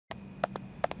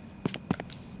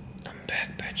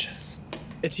back, bitches.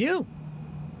 It's you.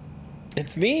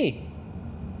 It's me.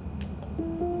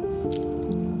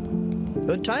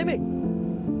 Good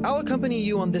timing. I'll accompany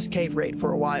you on this cave raid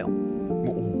for a while.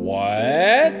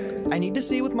 What? I need to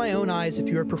see with my own eyes if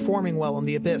you are performing well in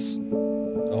the abyss.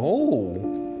 Oh.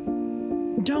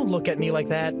 Don't look at me like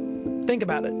that. Think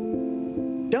about it.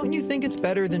 Don't you think it's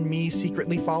better than me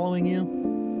secretly following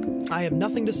you? I have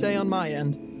nothing to say on my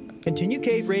end. Continue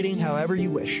cave raiding however you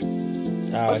wish.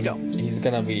 Let's go. He's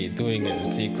gonna be doing it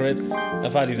in secret. I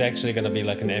thought he's actually gonna be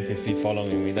like an NPC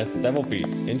following me. That will be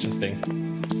interesting.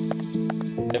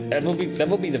 That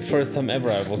will be the first time ever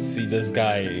I will see this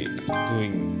guy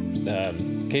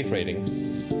doing cave raiding.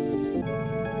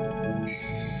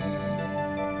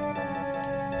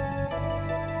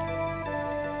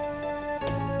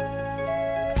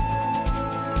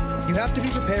 You have to be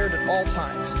prepared at all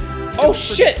times. Oh Don't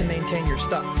shit! forget to maintain your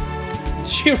stuff.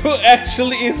 Jiro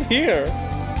actually is here.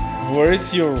 Where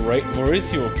is your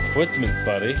equipment,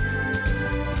 buddy?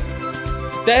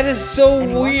 That is so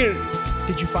weird.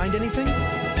 Did you find anything?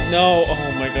 No.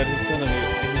 Oh my god, he's gonna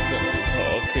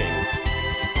talking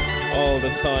all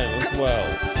the time as well.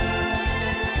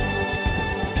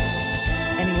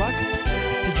 Any luck?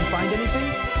 Did you find anything?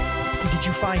 Did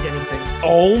you find anything?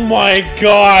 Oh my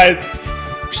god!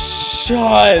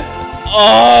 Shut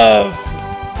up!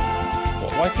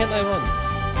 Why can't I run?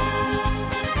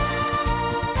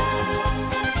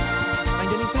 Find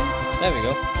anything? There we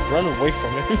go. Run away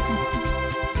from him.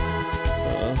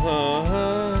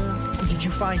 Did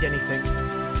you find anything?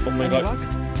 Oh my Any god. luck?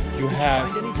 You Did have.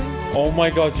 you find anything? Oh my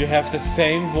god, you have the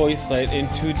same voice line in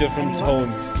two different Any luck?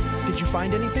 tones. Did you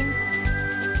find anything?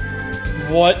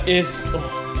 What is.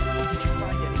 Oh. Did you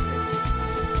find anything?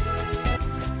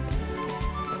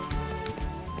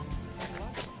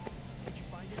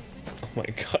 Oh my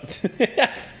god.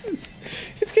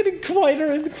 It's getting quieter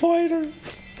and quieter.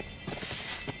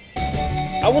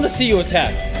 I want to see you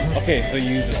attack. Okay, so you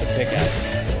use the pickaxe.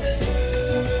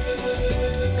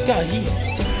 God, he's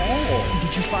tall.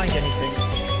 Did you find anything?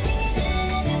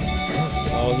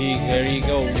 Oh, here he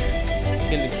goes.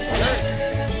 He'll explode.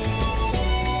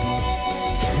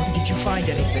 Did you find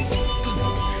anything?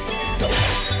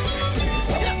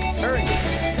 Hurry!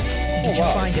 Did you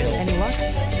find any luck?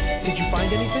 Did you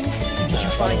find anything? Did you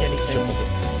find anything?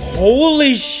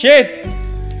 Holy shit!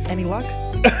 Any luck?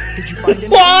 Did you find anything?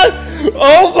 What?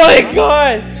 Oh my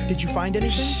god! Did you find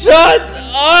anything? Shut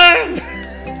up!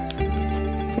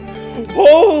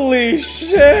 Holy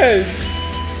shit!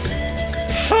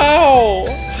 How?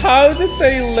 How did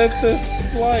they let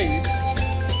this slide?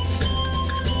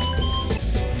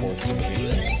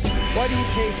 Why do you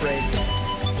cave raid?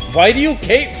 Why do you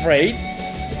cave raid?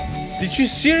 Did you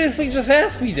seriously just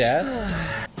ask me that?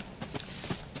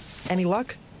 Any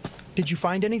luck? Did you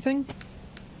find anything?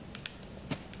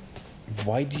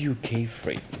 Why do you cave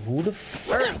raid? Who the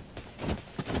fuck?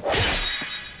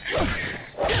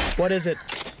 What is it?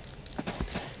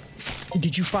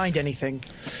 Did you find anything?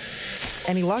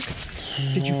 Any luck?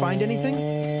 Did you find anything?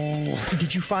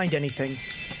 Did you find anything?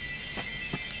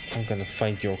 I'm gonna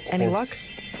find your corpse. Any luck?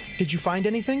 Did you find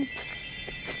anything?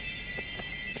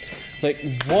 Like,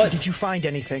 what? Did you find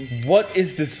anything? What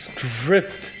is the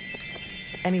script?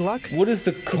 Any luck? What is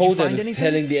the code that find is anything?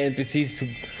 telling the NPCs to...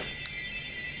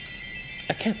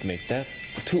 I can't make that.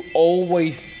 To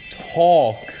always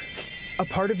talk. A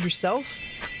part of yourself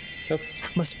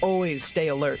Oops. must always stay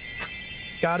alert.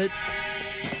 Got it?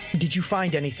 Did you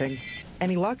find anything?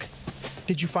 Any luck?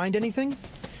 Did you find anything?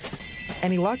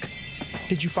 Any luck?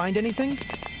 Did you find anything?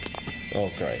 Oh,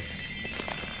 great.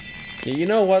 Yeah, you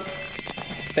know what?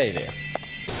 Stay there.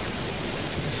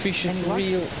 The fish is Any luck?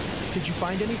 real. Did you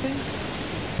find anything?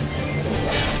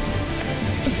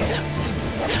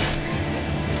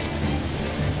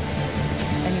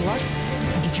 Any luck?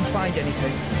 Did you find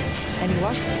anything? Any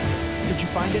luck? Did you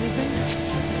find anything?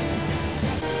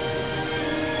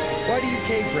 Why do you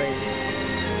cave raid?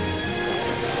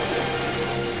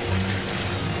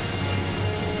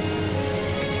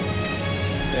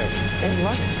 Yes. Any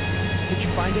luck? Did you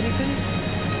find anything?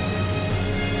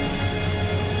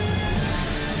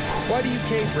 Why do you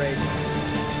cave raid?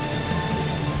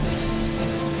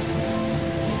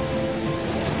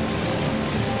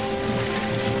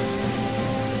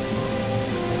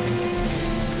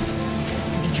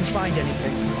 Did you find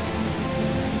anything?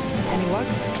 Any luck?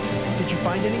 Did you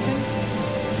find anything?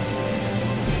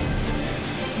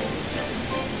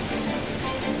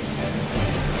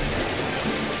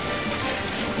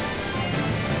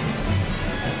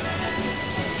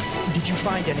 Did you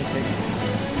find anything?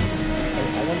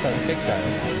 I want that big guy.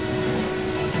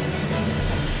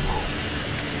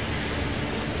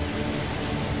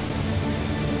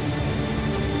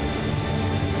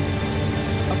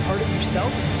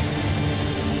 yourself,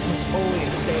 you must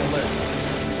always stay alert.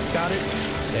 Got it?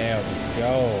 There we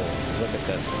go. Look at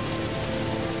that.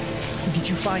 Did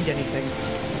you find anything?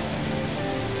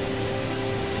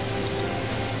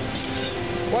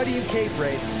 Why do you cave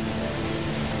raid?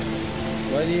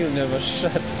 Why do you never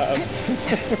shut up?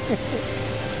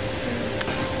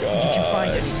 God, Did you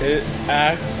find anything? It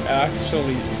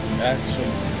actually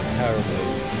terribly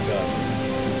done.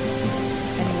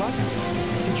 Any luck?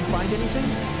 Did you find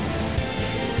anything?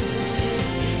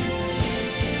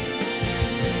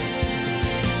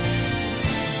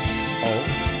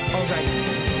 Oh, All right.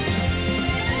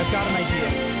 I've got an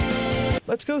idea.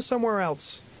 Let's go somewhere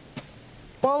else.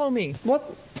 Follow me.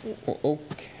 what?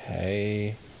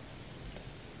 Okay.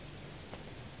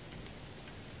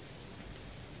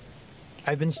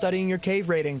 I've been studying your cave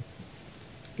raiding.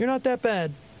 You're not that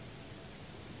bad.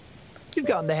 You've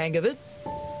gotten the hang of it.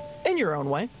 In your own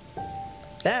way.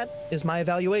 That is my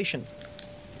evaluation.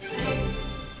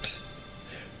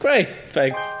 Great,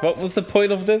 thanks. What was the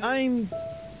point of this? I'm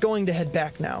going to head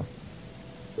back now.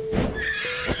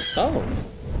 Oh.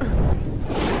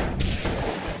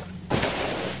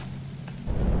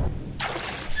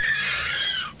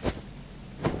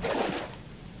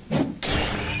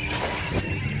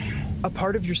 A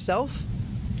part of yourself?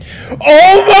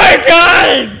 Oh my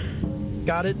god!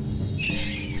 Got it?